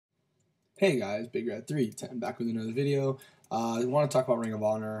Hey guys, Big Red 310 back with another video. I want to talk about Ring of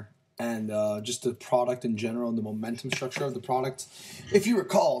Honor and just the product in general and the momentum structure of the product. If you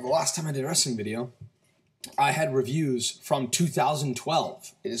recall, the last time I did a wrestling video, I had reviews from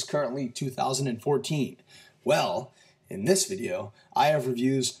 2012. It is currently 2014. Well, in this video, I have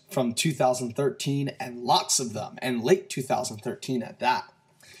reviews from 2013 and lots of them, and late 2013 at that.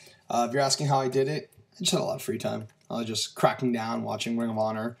 If you're asking how I did it, I just had a lot of free time. I was just cracking down, watching Ring of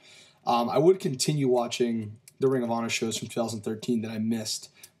Honor. I would continue watching the Ring of Honor shows from 2013 that I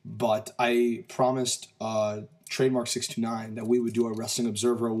missed, but I promised Trademark 629 that we would do a Wrestling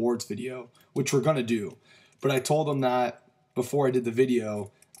Observer Awards video, which we're going to do. But I told them that before I did the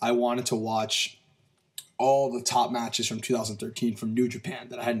video, I wanted to watch all the top matches from 2013 from New Japan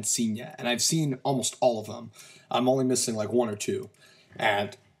that I hadn't seen yet. And I've seen almost all of them. I'm only missing like one or two.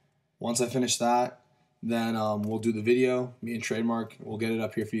 And once I finish that, then we'll do the video. Me and Trademark, we'll get it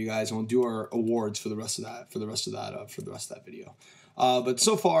up here for you guys, and we'll do our awards for the rest of that video. But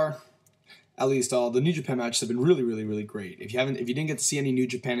so far, at least, the New Japan matches have been really, really, really great. If you didn't get to see any New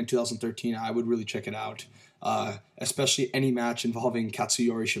Japan in 2013, I would really check it out. Especially any match involving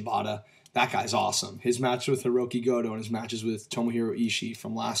Katsuyori Shibata. That guy's awesome. His match with Hiroki Goto and his matches with Tomohiro Ishii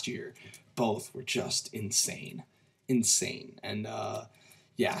from last year, both were just insane. And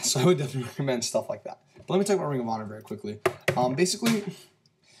yeah, so I would definitely recommend stuff like that. But let me talk about Ring of Honor very quickly. Basically,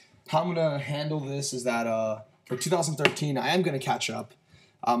 how I'm going to handle this is that for 2013, I am going to catch up.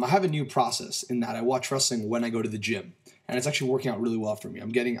 I have a new process in that I watch wrestling when I go to the gym. And it's actually working out really well for me.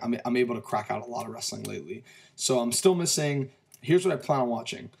 I'm able to crack out a lot of wrestling lately. So I'm still missing, here's what I plan on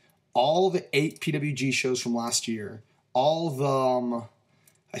watching. All the 8 PWG shows from last year, all the,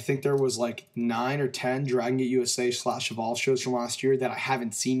 I think there was like 9 or 10 Dragon Gate USA / Evolve shows from last year that I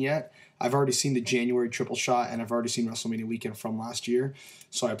haven't seen yet. I've already seen the January Triple Shot, and I've already seen WrestleMania Weekend from last year.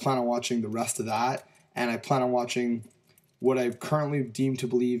 So I plan on watching the rest of that, and I plan on watching what I currently deem to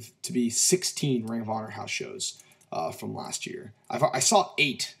believe to be 16 Ring of Honor house shows from last year. I saw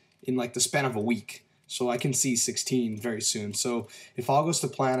 8 in like the span of a week. So I can see 16 very soon. So if all goes to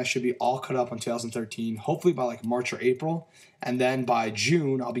plan, I should be all caught up on 2013, hopefully by like March or April. And then by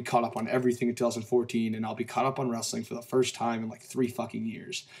June, I'll be caught up on everything in 2014, and I'll be caught up on wrestling for the first time in like 3 fucking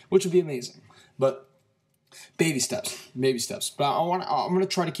years, which would be amazing. But baby steps. But I'm going to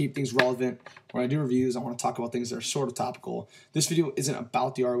try to keep things relevant. When I do reviews, I want to talk about things that are sort of topical. This video isn't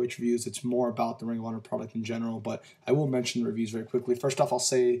about the ROH reviews. It's more about the Ring of Honor product in general, but I will mention the reviews very quickly. First off, I'll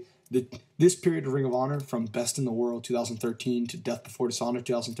say this period of Ring of Honor, from Best in the World 2013 to Death Before Dishonor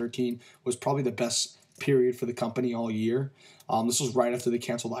 2013, was probably the best period for the company all year. This was right after they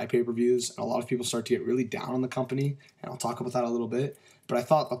canceled the pay-per-views, and a lot of people start to get really down on the company, and I'll talk about that a little bit. But I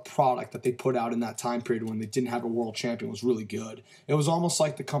thought the product that they put out in that time period when they didn't have a world champion was really good. It was almost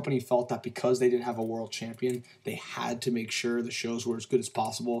like the company felt that because they didn't have a world champion, they had to make sure the shows were as good as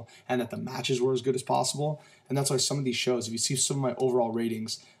possible and that the matches were as good as possible. And that's why some of these shows, if you see some of my overall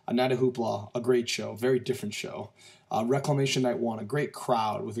ratings, A Night of Hoopla, a great show, very different show. Reclamation Night 1, a great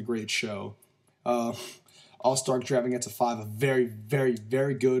crowd with a great show. All-Star Driving gets a 5, a very, very,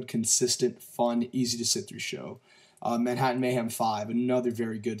 very good, consistent, fun, easy to sit through show. Manhattan Mayhem 5, another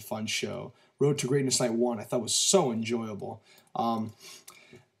very good, fun show. Road to Greatness Night 1, I thought was so enjoyable. The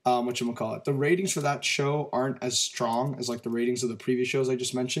ratings for that show aren't as strong as like the ratings of the previous shows I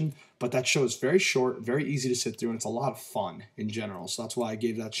just mentioned, but that show is very short, very easy to sit through, and it's a lot of fun in general. So that's why I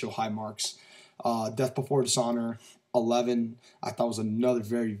gave that show high marks. Death Before Dishonor 11, I thought was another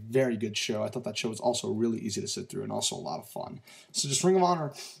very, very good show. I thought that show was also really easy to sit through and also a lot of fun. So just Ring of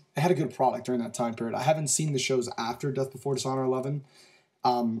Honor, it had a good product during that time period. I haven't seen the shows after Death Before Dishonor 11.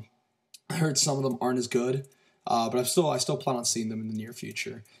 I heard some of them aren't as good, but I still plan on seeing them in the near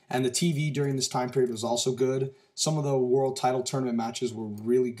future. And the TV during this time period was also good. Some of the world title tournament matches were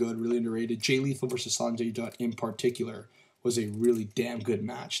really good, really underrated. Jay Lethal versus Sanjay Dutt in particular was a really damn good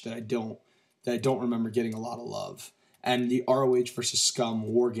match that I don't remember getting a lot of love. And the ROH versus Scum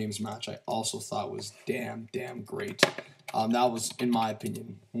War Games match I also thought was damn great. That was, in my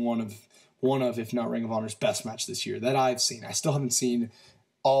opinion, one of, if not Ring of Honor's best match this year that I've seen. I still haven't seen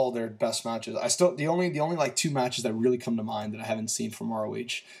all their best matches. The only like 2 matches that really come to mind that I haven't seen from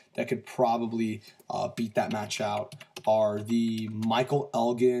ROH that could probably beat that match out are the Michael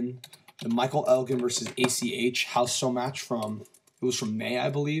Elgin versus ACH house show match from May,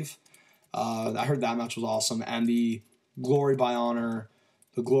 I believe. I heard that match was awesome, and the Glory by Honor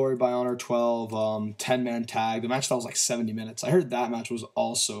 12 10-man tag, the match that was like 70 minutes. I heard that match was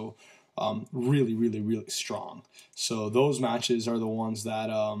also really, really, really strong. So those matches are the ones that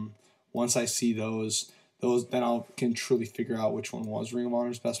once I see those, then I can truly figure out which one was Ring of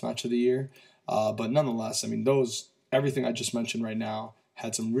Honor's best match of the year. But nonetheless, I mean, everything I just mentioned right now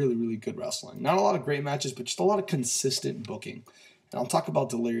had some really, really good wrestling. Not a lot of great matches, but just a lot of consistent booking. And I'll talk about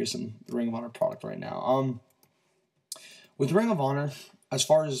Delirious and the Ring of Honor product right now. With Ring of Honor, as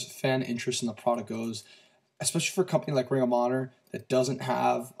far as fan interest in the product goes, especially for a company like Ring of Honor that doesn't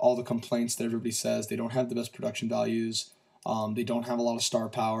have all the complaints that everybody says, they don't have the best production values, they don't have a lot of star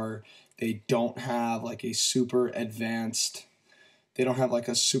power, they don't have like a super advanced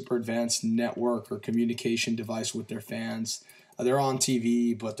network or communication device with their fans. They're on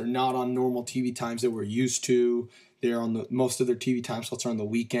TV, but they're not on normal TV times that we're used to. They're on most of their TV time slots are on the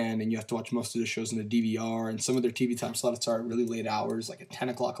weekend, and you have to watch most of the shows in the DVR. And some of their TV time slots are at really late hours, like at 10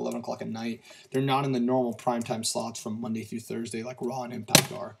 o'clock, 11 o'clock at night. They're not in the normal primetime slots from Monday through Thursday, like Raw and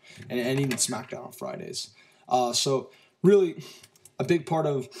Impact are, and even SmackDown on Fridays. So really, a big part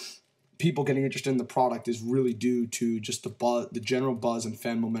of people getting interested in the product is really due to just the general buzz and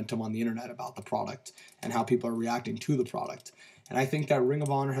fan momentum on the internet about the product and how people are reacting to the product. And I think that Ring of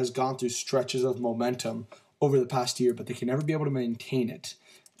Honor has gone through stretches of momentum over the past year, but they can never be able to maintain it.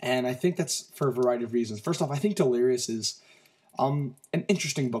 And I think that's for a variety of reasons. First off, I think Delirious is an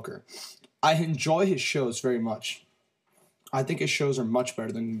interesting booker. I enjoy his shows very much. I think his shows are much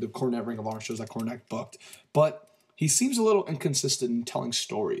better than the Cornette Ring of Honor shows that Cornette booked. But he seems a little inconsistent in telling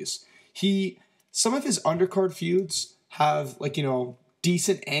stories. Some of his undercard feuds have,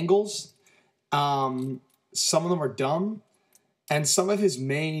 decent angles. Some of them are dumb. And some of his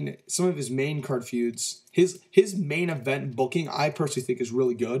main card feuds, his main event booking, I personally think is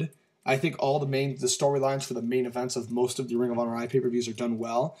really good. I think all the storylines for the main events of most of the Ring of Honor pay-per-views are done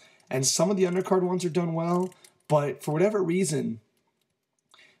well, and some of the undercard ones are done well. But for whatever reason,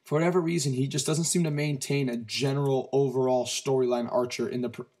 he just doesn't seem to maintain a general overall storyline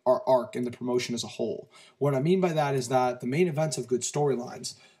arc in the promotion as a whole. What I mean by that is that the main events have good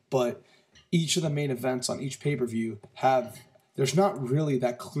storylines, but each of the main events on each pay-per-view there's not really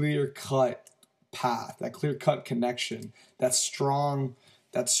that clear-cut path, that clear-cut connection, that strong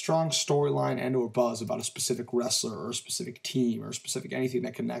storyline and or buzz about a specific wrestler or a specific team or a specific anything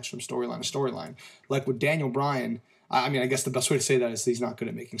that connects from storyline to storyline. Like with Daniel Bryan, I mean, I guess the best way to say that is he's not good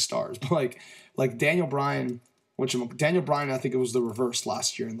at making stars. But like Daniel Bryan, I think it was the reverse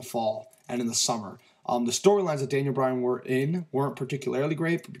last year in the fall and in the summer. The storylines that Daniel Bryan weren't particularly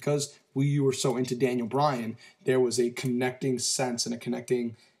great, but because we were so into Daniel Bryan, there was a connecting sense and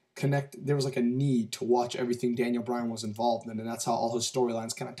there was like a need to watch everything Daniel Bryan was involved in, and that's how all his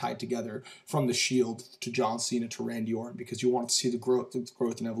storylines kind of tied together, from The Shield to John Cena to Randy Orton, because you wanted to see the growth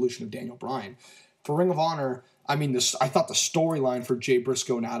and evolution of Daniel Bryan. For Ring of Honor, I mean, I thought the storyline for Jay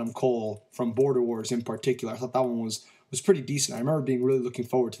Briscoe and Adam Cole from Border Wars in particular, I thought that one was pretty decent. I remember being really looking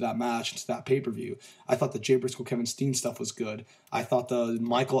forward to that match, to that pay-per-view. I thought the Jay Briscoe, Kevin Steen stuff was good. I thought the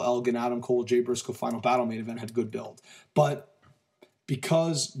Michael Elgin, Adam Cole, Jay Briscoe Final Battle main event had good build. But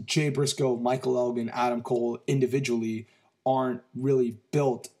because Jay Briscoe, Michael Elgin, Adam Cole individually aren't really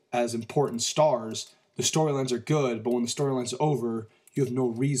built as important stars, the storylines are good, but when the storyline's over, you have no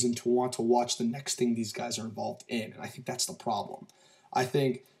reason to want to watch the next thing these guys are involved in. And I think that's the problem. I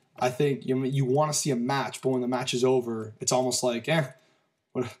think you want to see a match, but when the match is over, it's almost like, you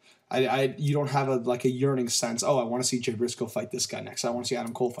don't have a yearning sense. Oh, I want to see Jay Briscoe fight this guy next. I want to see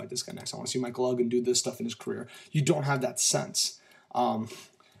Adam Cole fight this guy next. I want to see Michael Elgin do this stuff in his career. You don't have that sense.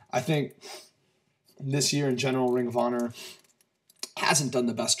 I think this year in general, Ring of Honor hasn't done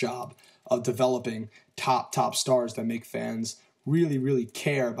the best job of developing top stars that make fans really, really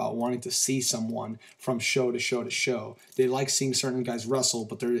care about wanting to see someone from show to show to show. They like seeing certain guys wrestle,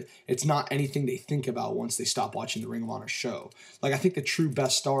 but it's not anything they think about once they stop watching the Ring of Honor show. Like, I think the true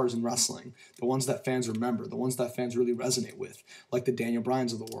best stars in wrestling, the ones that fans remember, the ones that fans really resonate with, like the Daniel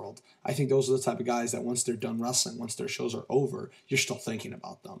Bryans of the world, I think those are the type of guys that once they're done wrestling, once their shows are over, you're still thinking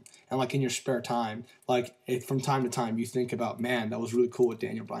about them. And like in your spare time, from time to time, you think about, man, that was really cool what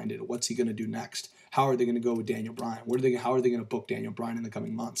Daniel Bryan did. What's he going to do next? How are they going to go with Daniel Bryan? How are they going to book Daniel Bryan in the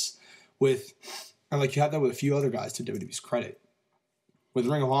coming months? You have that with a few other guys, to WWE's credit. With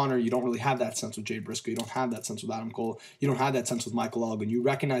Ring of Honor, you don't really have that sense with Jay Briscoe. You don't have that sense with Adam Cole. You don't have that sense with Michael Elgin. You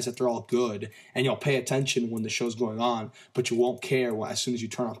recognize that they're all good, and you'll pay attention when the show's going on, but you won't care as soon as you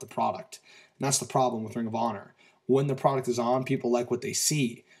turn off the product. And that's the problem with Ring of Honor. When the product is on, people like what they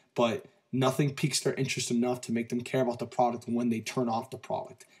see, but nothing piques their interest enough to make them care about the product when they turn off the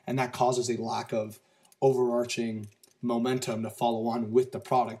product. And that causes a lack of overarching momentum to follow on with the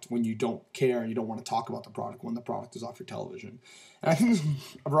product when you don't care and you don't want to talk about the product when the product is off your television. And I think there's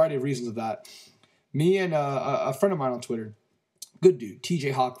a variety of reasons of that. Me and a friend of mine on Twitter, good dude,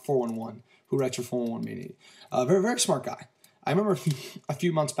 TJ Hawk 411, who writes for 411 Mania. Very, very smart guy. I remember a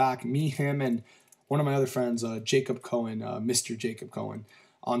few months back, me, him, and one of my other friends, Jacob Cohen, Mr. Jacob Cohen,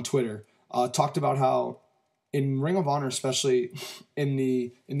 on Twitter, talked about how in Ring of Honor, especially in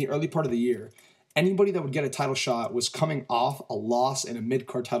the early part of the year, anybody that would get a title shot was coming off a loss in a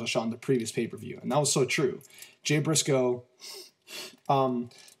mid-card title shot in the previous pay-per-view, and that was so true. Jay Briscoe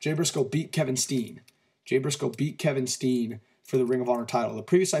beat Kevin Steen. Jay Briscoe beat Kevin Steen for the Ring of Honor title. The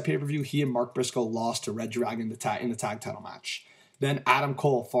previous pay-per-view, he and Mark Briscoe lost to reDragon in the tag title match. Then Adam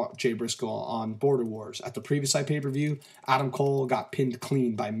Cole fought Jay Briscoe on Border Wars. At the previous pay-per-view, Adam Cole got pinned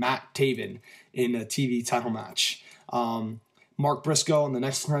clean by Matt Taven in a TV title match. Mark Briscoe on the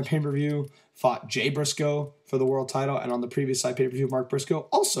next pay-per-view fought Jay Briscoe for the world title, and on the previous pay-per-view, Mark Briscoe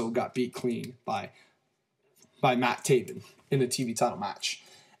also got beat clean by Matt Taven in a TV title match.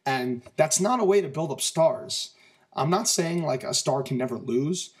 And that's not a way to build up stars. I'm not saying like a star can never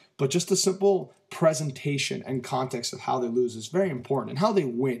lose, but just the simple presentation and context of how they lose is very important, and how they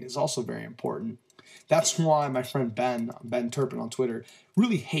win is also very important. That's why my friend Ben Turpin on Twitter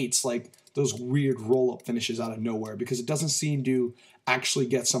really hates like those weird roll-up finishes out of nowhere, because it doesn't seem to actually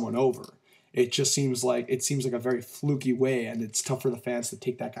get someone over. It just seems like a very fluky way, and it's tough for the fans to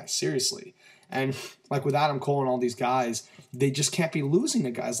take that guy seriously. And like with Adam Cole and all these guys, they just can't be losing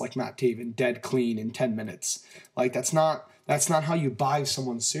to guys like Matt Taven dead clean in 10 minutes. Like that's not how you buy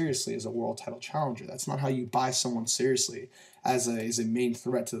someone seriously as a world title challenger. That's not how you buy someone seriously as a main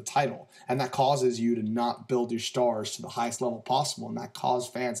threat to the title. And that causes you to not build your stars to the highest level possible, and that causes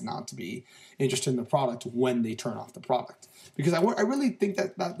fans not to be interested in the product when they turn off the product. Because I really think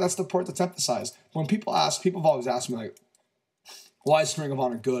that's the part that's emphasized. When people have always asked me, like, why is Ring of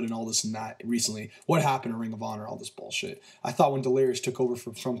Honor good and all this and that recently? What happened to Ring of Honor? All this bullshit. I thought when Delirious took over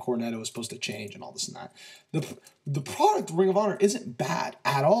from Cornette, it was supposed to change and all this and that. The product of Ring of Honor isn't bad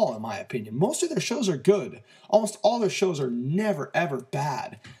at all, in my opinion. Most of their shows are good. Almost all their shows are never, ever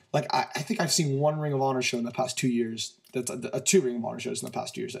bad. Like, I think I've seen one Ring of Honor show in the past 2 years. That's two Ring of Honor shows in the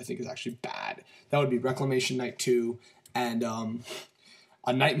past 2 years I think is actually bad. That would be Reclamation Night 2 and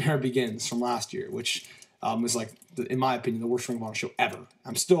A Nightmare Begins from last year, which was like, in my opinion, the worst Ring of Honor show ever.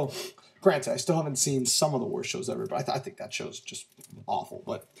 Granted, I still haven't seen some of the worst shows ever, but I think that show's just awful.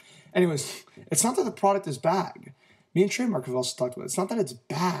 But anyways, it's not that the product is bad. Me and Trademark have also talked about it. It's not that it's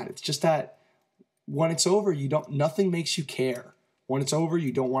bad. It's just that when it's over, nothing makes you care. When it's over,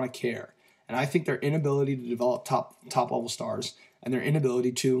 you don't want to care. And I think their inability to develop top level stars and their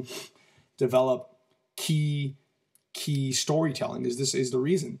inability to develop key storytelling is the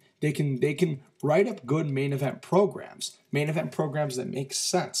reason. They can write up good main event programs that make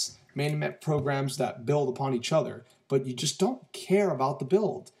sense, main event programs that build upon each other, but you just don't care about the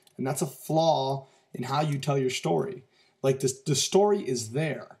build. And that's a flaw in how you tell your story. Like the story is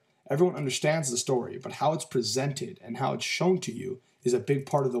there. Everyone understands the story, but how it's presented and how it's shown to you is a big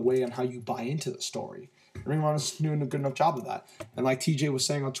part of the way on how you buy into the story. Ring of Honor's doing a good enough job of that. And like TJ was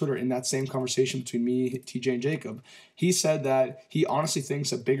saying on Twitter in that same conversation between me, TJ, and Jacob, he said that he honestly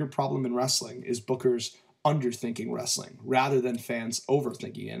thinks a bigger problem in wrestling is bookers underthinking wrestling rather than fans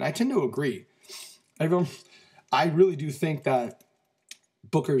overthinking it. And I tend to agree. I really do think that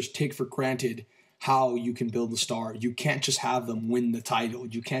bookers take for granted how you can build a star. You can't just have them win the title.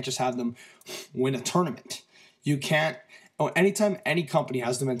 You can't just have them win a tournament. You can't. Anytime any company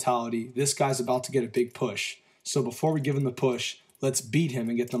has the mentality, this guy's about to get a big push, so before we give him the push, let's beat him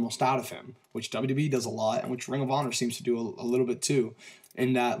and get the most out of him, which WWE does a lot, and which Ring of Honor seems to do a little bit too,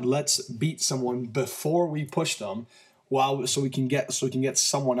 in that let's beat someone before we push them, so we can get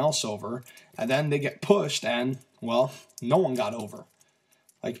someone else over, and then they get pushed, and, well, no one got over.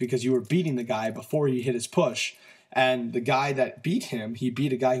 Like, because you were beating the guy before he hit his push, and the guy that beat him, he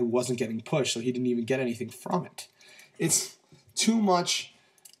beat a guy who wasn't getting pushed, so he didn't even get anything from it. It's too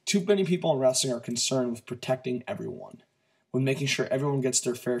many people in wrestling are concerned with protecting everyone, with making sure everyone gets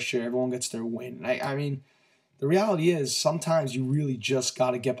their fair share, everyone gets their win. I mean, the reality is sometimes you really just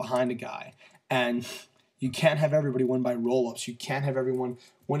got to get behind a guy, and you can't have everybody win by roll-ups. You can't have everyone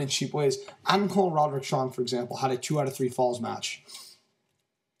win in cheap ways. Adam Cole and Roderick Strong, for example, had a 2 out of 3 falls match.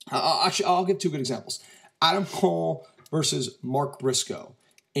 I'll give 2 good examples. Adam Cole versus Mark Briscoe.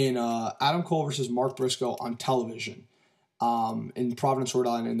 In Adam Cole versus Mark Briscoe on television in Providence, Rhode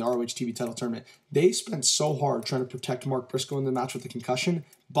Island, in the ROH TV title tournament, they spent so hard trying to protect Mark Briscoe in the match with the concussion,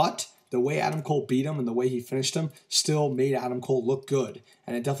 but the way Adam Cole beat him and the way he finished him still made Adam Cole look good,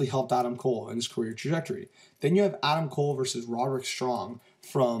 and it definitely helped Adam Cole in his career trajectory. Then you have Adam Cole versus Roderick Strong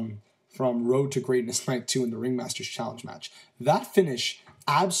from Road to Greatness Night 2 in the Ringmasters Challenge match. That finish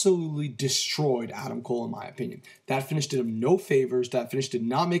absolutely destroyed Adam Cole, in my opinion. That finish did him no favors. That finish did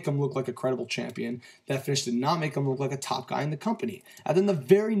not make him look like a credible champion. That finish did not make him look like a top guy in the company. And then the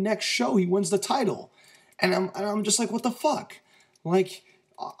very next show, he wins the title. And I'm just like, what the fuck? Like,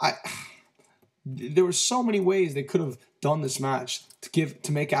 there were so many ways they could have done this match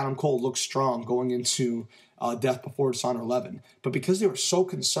to make Adam Cole look strong going into Death Before Dishonor 11. But because they were so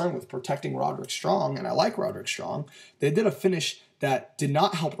concerned with protecting Roderick Strong, and I like Roderick Strong, they did a finish that did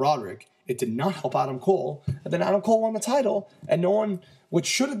not help Roderick. It did not help Adam Cole. And then Adam Cole won the title, and no one, which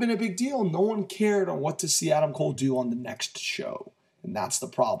should have been a big deal, no one cared on what to see Adam Cole do on the next show. And that's the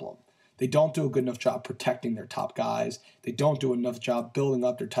problem. They don't do a good enough job protecting their top guys. They don't do enough job building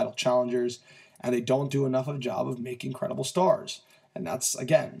up their title challengers. And they don't do enough of a job of making credible stars. And that's,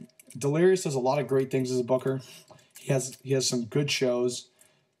 again, Delirious does a lot of great things as a booker. He has some good shows.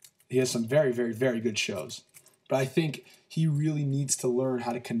 He has some very, very, very good shows. But I think he really needs to learn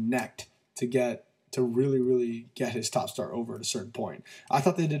how to connect to really, really get his top star over at a certain point. I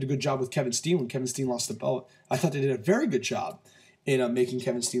thought they did a good job with Kevin Steen when Kevin Steen lost the belt. I thought they did a very good job in making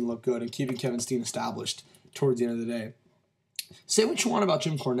Kevin Steen look good and keeping Kevin Steen established towards the end of the day. Say what you want about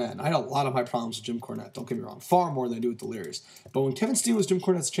Jim Cornette. I had a lot of my problems with Jim Cornette, don't get me wrong. Far more than I do with Delirious. But when Kevin Steen was Jim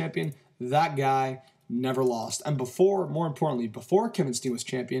Cornette's champion, that guy never lost. And more importantly, before Kevin Steen was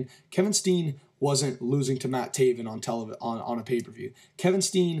champion, Kevin Steen wasn't losing to Matt Taven on a pay-per-view. Kevin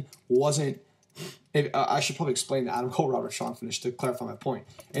Steen wasn't... I should probably explain the Adam Cole Roderick Strong finish to clarify my point.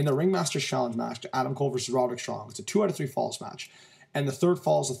 In the Ringmaster's Challenge match, Adam Cole versus Roderick Strong, it's a 2 out of 3 falls match. And the third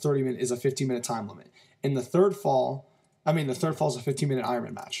fall is a 15-minute time limit. In the third fall is a 15-minute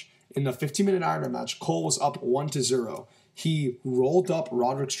Ironman match. In the 15-minute Ironman match, Cole was up 1-0. He rolled up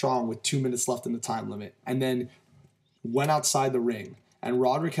Roderick Strong with 2 minutes left in the time limit and then went outside the ring. And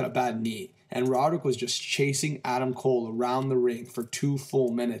Roderick had a bad knee. And Roderick was just chasing Adam Cole around the ring for 2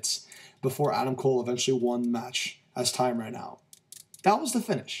 full minutes before Adam Cole eventually won the match as time ran out. That was the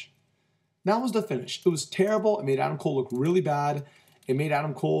finish. It was terrible. It made Adam Cole look really bad. It made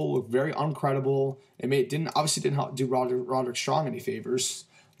Adam Cole look very uncredible. It didn't help do Roderick Strong any favors.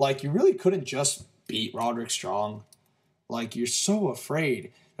 Like, you really couldn't just beat Roderick Strong. Like, you're so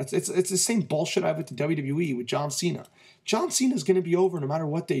afraid. It's the same bullshit I have with the WWE with John Cena. John Cena's going to be over no matter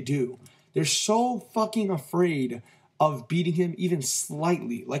what they do. They're so fucking afraid of beating him even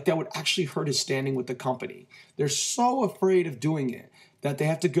slightly. Like, that would actually hurt his standing with the company. They're so afraid of doing it that they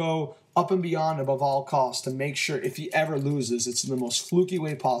have to go up and beyond above all costs to make sure if he ever loses, it's in the most fluky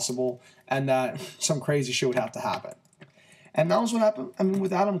way possible and that some crazy shit would have to happen. And that was what happened. I mean,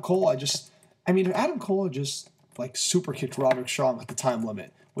 with Adam Cole, Adam Cole just like super kicked Roderick Strong at the time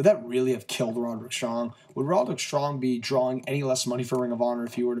limit. Would that really have killed Roderick Strong? Would Roderick Strong be drawing any less money for Ring of Honor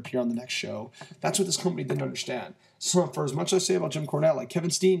if he were to appear on the next show? That's what this company didn't understand. So for as much as I say about Jim Cornette, like Kevin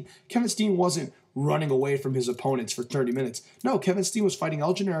Steen wasn't running away from his opponents for 30 minutes. No, Kevin Steen was fighting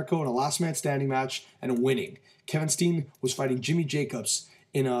El Generico in a last man standing match and winning. Kevin Steen was fighting Jimmy Jacobs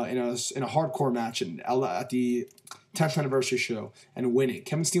in a hardcore match at the 10th anniversary show and winning.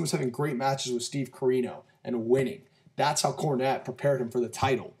 Kevin Steen was having great matches with Steve Corino and winning. That's how Cornette prepared him for the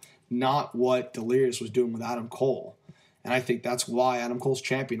title, not what Delirious was doing with Adam Cole. And I think that's why Adam Cole's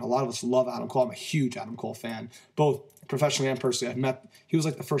champion. A lot of us love Adam Cole. I'm a huge Adam Cole fan, both professionally and personally. He was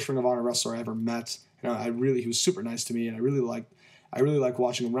like the first Ring of Honor wrestler I ever met. He was super nice to me, and I really like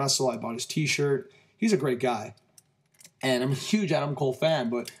watching him wrestle. I bought his T-shirt. He's a great guy. And I'm a huge Adam Cole fan,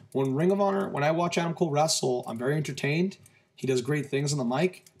 but when I watch Adam Cole wrestle, I'm very entertained. He does great things on the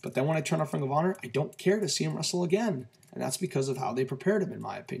mic, but then when I turn off Ring of Honor, I don't care to see him wrestle again. And that's because of how they prepared him, in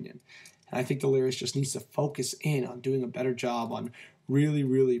my opinion. And I think Delirious just needs to focus in on doing a better job on really,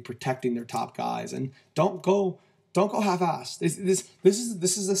 really protecting their top guys. And don't go half-ass. This is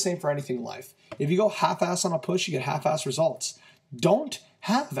the same for anything in life. If you go half-ass on a push, you get half-ass results. Don't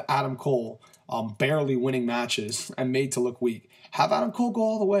have Adam Cole barely winning matches and made to look weak. Have Adam Cole go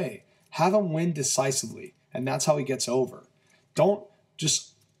all the way. Have him win decisively, and that's how he gets over. Don't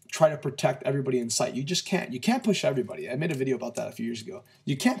just try to protect everybody in sight. You just can't. You can't push everybody. I made a video about that a few years ago.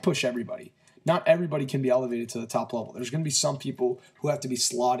 You can't push everybody. Not everybody can be elevated to the top level. There's going to be some people who have to be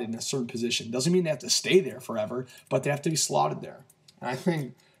slotted in a certain position. Doesn't mean they have to stay there forever, but they have to be slotted there. And I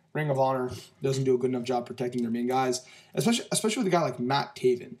think Ring of Honor doesn't do a good enough job protecting their main guys, especially with a guy like Matt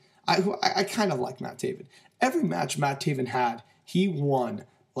Taven. I kind of like Matt Taven. Every match Matt Taven had, he won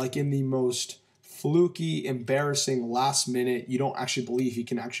like in the most fluky, embarrassing, last minute, you don't actually believe he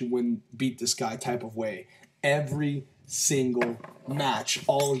can actually beat this guy type of way. Every single match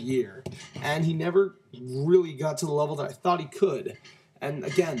all year. And he never really got to the level that I thought he could. And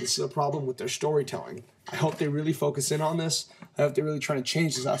again, this is a problem with their storytelling. I hope they really focus in on this. I hope they're really trying to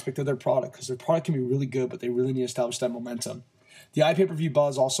change this aspect of their product, because their product can be really good, but they really need to establish that momentum. The iPay-per-view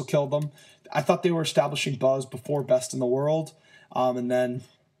buzz also killed them. I thought they were establishing buzz before Best in the World, and then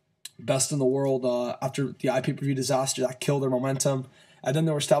Best in the World, after the iPay-per-view disaster, that killed their momentum. And then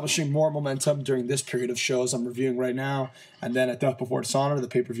they were establishing more momentum during this period of shows I'm reviewing right now. And then at Death Before Dishonor, the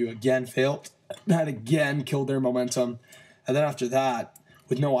pay-per-view again failed. That again killed their momentum. And then after that,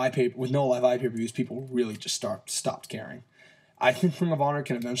 with no live iPay-per-views, people really just stopped caring. I think Ring of Honor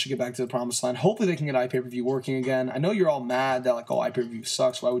can eventually get back to the promised land. Hopefully they can get iPay-per-view working again. I know you're all mad that, like, oh, iPay-per-view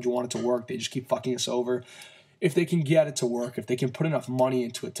sucks. Why would you want it to work? They just keep fucking us over. If they can get it to work, if they can put enough money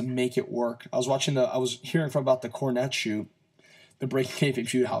into it to make it work. I was hearing about the Cornette shoot, the Breaking Kayfabe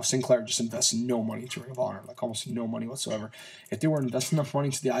shoot, how Sinclair just invests no money into Ring of Honor, like almost no money whatsoever. If they were investing enough money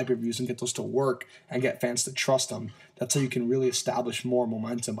into the iPay-per-views and get those to work and get fans to trust them, that's how you can really establish more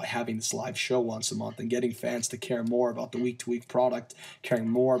momentum, by having this live show once a month and getting fans to care more about the week-to-week product, caring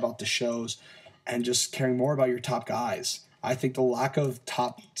more about the shows, and just caring more about your top guys. I think the lack of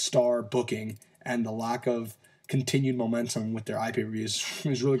top star booking and the lack of continued momentum with their iPay-per-views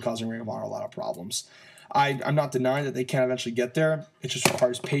is really causing Ring of Honor a lot of problems. I'm not denying that they can eventually get there. It just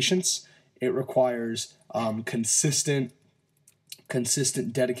requires patience. It requires consistent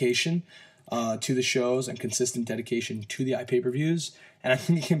dedication to the shows and consistent dedication to the iPay-per-views. And I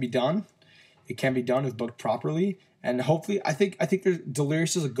think it can be done. It can be done if booked properly. And hopefully, I think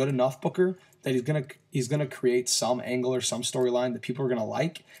Delirious is a good enough booker that he's gonna create some angle or some storyline that people are gonna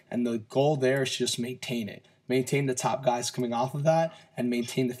like. And the goal there is to just maintain it. Maintain the top guys coming off of that, and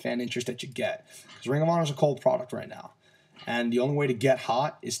maintain the fan interest that you get. Because Ring of Honor is a cold product right now. And the only way to get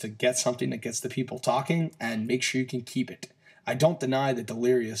hot is to get something that gets the people talking and make sure you can keep it. I don't deny that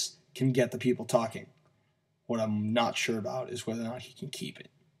Delirious can get the people talking. What I'm not sure about is whether or not he can keep it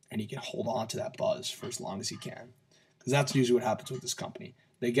and he can hold on to that buzz for as long as he can. Because that's usually what happens with this company.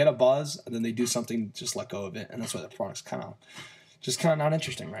 They get a buzz and then they do something, just let go of it. And that's why the product's kind of not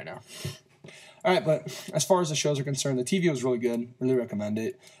interesting right now. All right, but as far as the shows are concerned, the TV was really good. Really recommend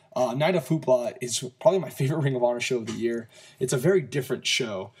it. Night of Hoopla is probably my favorite Ring of Honor show of the year. It's a very different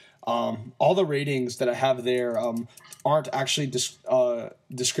show. All the ratings that I have there aren't actually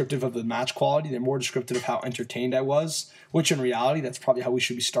descriptive of the match quality. They're more descriptive of how entertained I was, which in reality, that's probably how we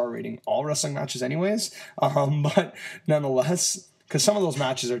should be star rating all wrestling matches anyways. But nonetheless, because some of those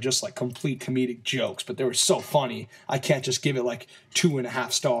matches are just like complete comedic jokes, but they were so funny, I can't just give it like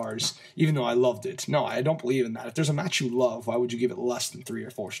 2.5 stars, even though I loved it. No, I don't believe in that. If there's a match you love, why would you give it less than 3 or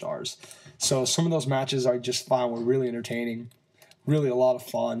 4 stars? So some of those matches I just found were really entertaining, really a lot of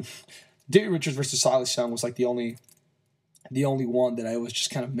fun. David Richards versus Silas Young was like the only one that I was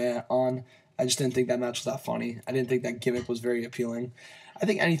just kind of meh on. I just didn't think that match was that funny. I didn't think that gimmick was very appealing. I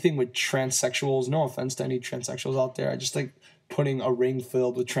think anything with transsexuals, no offense to any transsexuals out there, I just think putting a ring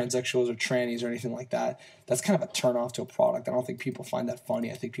filled with transsexuals or trannies or anything like that, that's kind of a turn-off to a product. I don't think people find that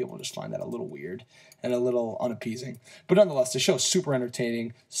funny. I think people just find that a little weird and a little unappeasing. But nonetheless, the show is super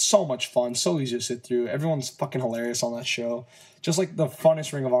entertaining, so much fun, so easy to sit through. Everyone's fucking hilarious on that show. Just like the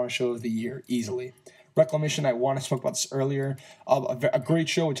funnest Ring of Honor show of the year, easily. Reclamation, I want to spoke about this earlier. A great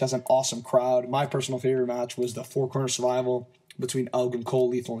show which has an awesome crowd. My personal favorite match was the Four Corner Survival between Elgin, Cole,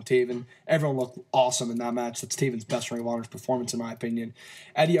 Lethal, and Taven. Everyone looked awesome in that match. That's Taven's best Ring of Honor's performance, in my opinion.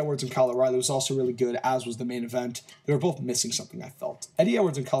 Eddie Edwards and Kyle O'Reilly was also really good, as was the main event. They were both missing something, I felt. Eddie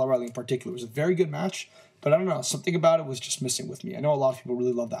Edwards and Kyle O'Reilly in particular was a very good match, but I don't know, something about it was just missing with me. I know a lot of people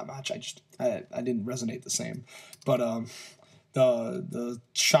really love that match. I didn't resonate the same. But the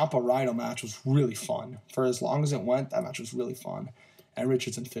Ciampa Rhino match was really fun. For as long as it went, that match was really fun. And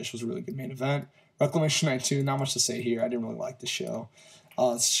Richards and Fish was a really good main event. Reclamation Night 2, not much to say here. I didn't really like the show.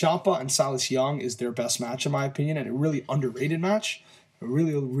 Ciampa and Silas Young is their best match, in my opinion, and a really underrated match. A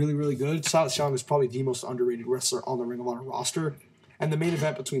really, really, really good. Silas Young is probably the most underrated wrestler on the Ring of Honor roster. And the main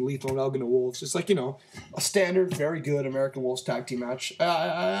event between Lethal and Elgin and Wolves is like, a standard, very good American Wolves tag team match.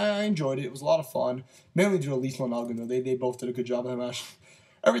 I enjoyed it. It was a lot of fun. Mainly due to Lethal and Elgin, though. They both did a good job in that match.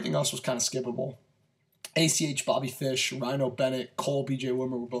 Everything else was kind of skippable. ACH, Bobby Fish, Rhino, Bennett, Cole, BJ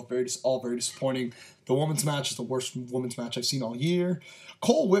Wimmer were both all very disappointing. The women's match is the worst women's match I've seen all year.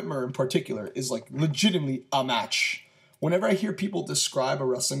 Cole Whitmer, in particular, is like legitimately a match. Whenever I hear people describe a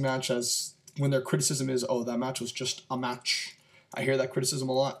wrestling match as, when their criticism is, oh, that match was just a match, I hear that criticism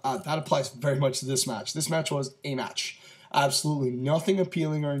a lot. That applies very much to this match. This match was a match. Absolutely nothing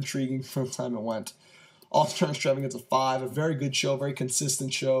appealing or intriguing from the time it went. All-Star Extravaganza 5, a very good show, very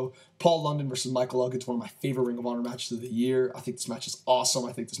consistent show. Paul London versus Michael Elgin is one of my favorite Ring of Honor matches of the year. I think this match is awesome.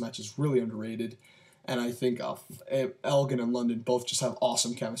 I think this match is really underrated. And I think Elgin and London both just have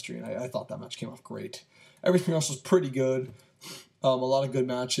awesome chemistry, and I thought that match came off great. Everything else was pretty good. A lot of good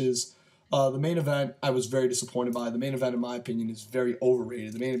matches. The main event, I was very disappointed by. The main event, in my opinion, is very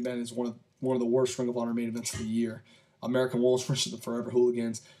overrated. The main event is one of the worst Ring of Honor main events of the year. American Wolves versus the Forever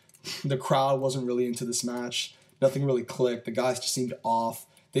Hooligans. The crowd wasn't really into this match. Nothing really clicked. The guys just seemed off.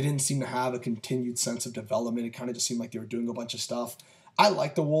 They didn't seem to have a continued sense of development. It kind of just seemed like they were doing a bunch of stuff. I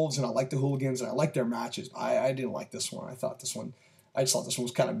like the Wolves and I like the Hooligans and I like their matches. I didn't like this one. I just thought this one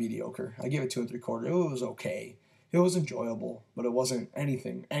was kind of mediocre. I gave it 2 3/4. It was okay. It was enjoyable, but it wasn't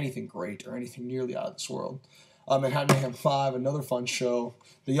anything great or anything nearly out of this world. It had Mayhem 5, another fun show.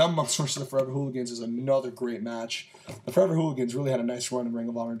 The Young Bucks versus the Forever Hooligans is another great match. The Forever Hooligans really had a nice run in Ring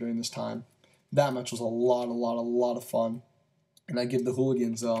of Honor during this time. That match was a lot of fun. And I give the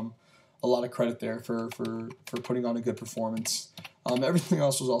Hooligans a lot of credit there for putting on a good performance. Everything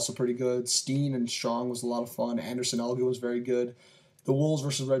else was also pretty good. Steen and Strong was a lot of fun. Anderson Elgin was very good. The Wolves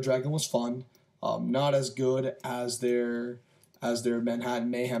versus reDragon was fun. Not as good as their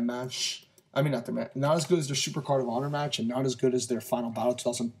Manhattan Mayhem match. I mean, not as good as their Super Card of Honor match, and not as good as their Final Battle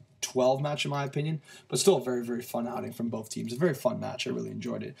 2012 match, in my opinion. But still a very, very fun outing from both teams. A very fun match. I really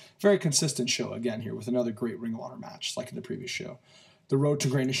enjoyed it. Very consistent show again here with another great Ring of Honor match, like in the previous show. The Road to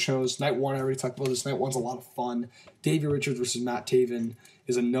Greatness shows. Night 1, I already talked about this. Night 1's a lot of fun. Davey Richards versus Matt Taven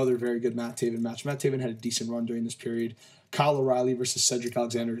is another very good Matt Taven match. Matt Taven had a decent run during this period. Kyle O'Reilly versus Cedric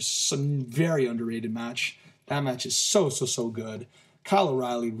Alexander is some very underrated match. That match is so good. Kyle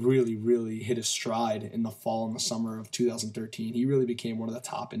O'Reilly really, really hit his stride in the fall and the summer of 2013. He really became one of the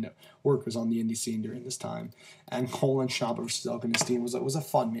top workers on the indie scene during this time. And Cole and Ciampa versus Elgin and Steen was a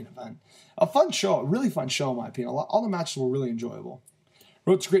fun main event. A fun show, a really fun show in my opinion. All the matches were really enjoyable.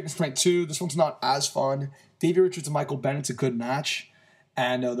 Road to Greatness Night 2, this one's not as fun. Davey Richards and Michael Bennett's a good match.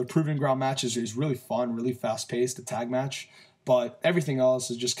 And the Proving Ground match is really fun, really fast-paced, the tag match. But everything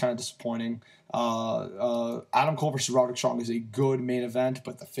else is just kind of disappointing. Adam Cole versus Roderick Strong is a good main event,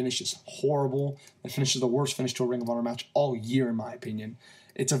 but the finish is horrible. The finish is the worst finish to a Ring of Honor match all year, in my opinion.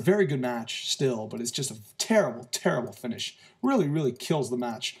 It's a very good match still, but it's just a terrible, terrible finish. Really, really kills the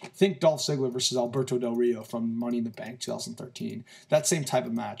match. Think Dolph Ziggler versus Alberto Del Rio from Money in the Bank 2013. That same type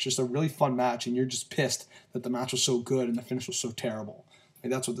of match. Just a really fun match, and you're just pissed that the match was so good and the finish was so terrible.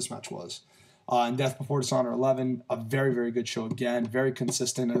 And that's what this match was. And Death Before Dishonor 11, a very, very good show again. Very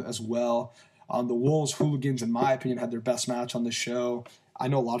consistent as well. The Wolves Hooligans, in my opinion, had their best match on this show. I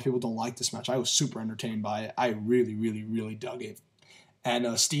know a lot of people don't like this match. I was super entertained by it. I really, really, really dug it.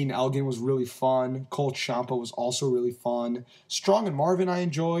 And Steen Elgin was really fun. Cole Ciampa was also really fun. Strong and Marvin I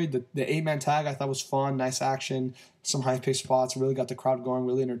enjoyed. The 8-man tag I thought was fun. Nice action. Some high-paced spots. Really got the crowd going.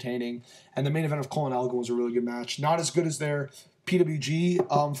 Really entertaining. And the main event of Cole and Elgin was a really good match. Not as good as their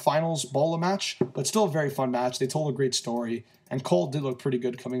PWG Finals Bola match, but still a very fun match. They told a great story. And Cole did look pretty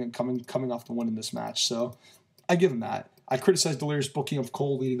good coming off the win in this match. So I give him that. I criticized Delirious booking of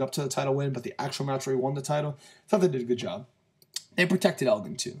Cole leading up to the title win, but the actual match where he won the title, I thought they did a good job. They protected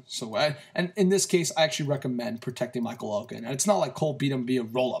Elgin too. So, and in this case, I actually recommend protecting Michael Elgin. And it's not like Cole beat him via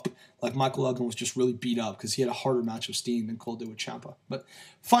roll-up. Like Michael Elgin was just really beat up because he had a harder match with Steen than Cole did with Ciampa. But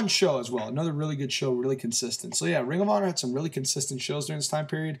fun show as well. Another really good show, really consistent. So yeah, Ring of Honor had some really consistent shows during this time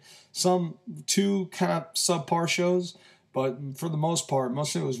period. Some 2 kind of subpar shows. But for the most part,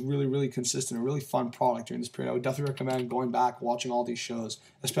 most of it was really, really consistent, a really fun product during this period. I would definitely recommend going back, watching all these shows,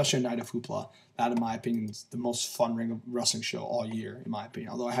 especially Night of Hoopla. That, in my opinion, is the most fun ring of wrestling show all year, in my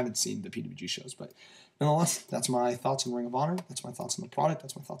opinion. Although I haven't seen the PWG shows. But nonetheless, that's my thoughts on Ring of Honor. That's my thoughts on the product.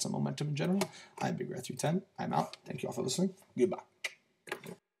 That's my thoughts on momentum in general. I'm Big Red 310. I'm out. Thank you all for listening. Goodbye.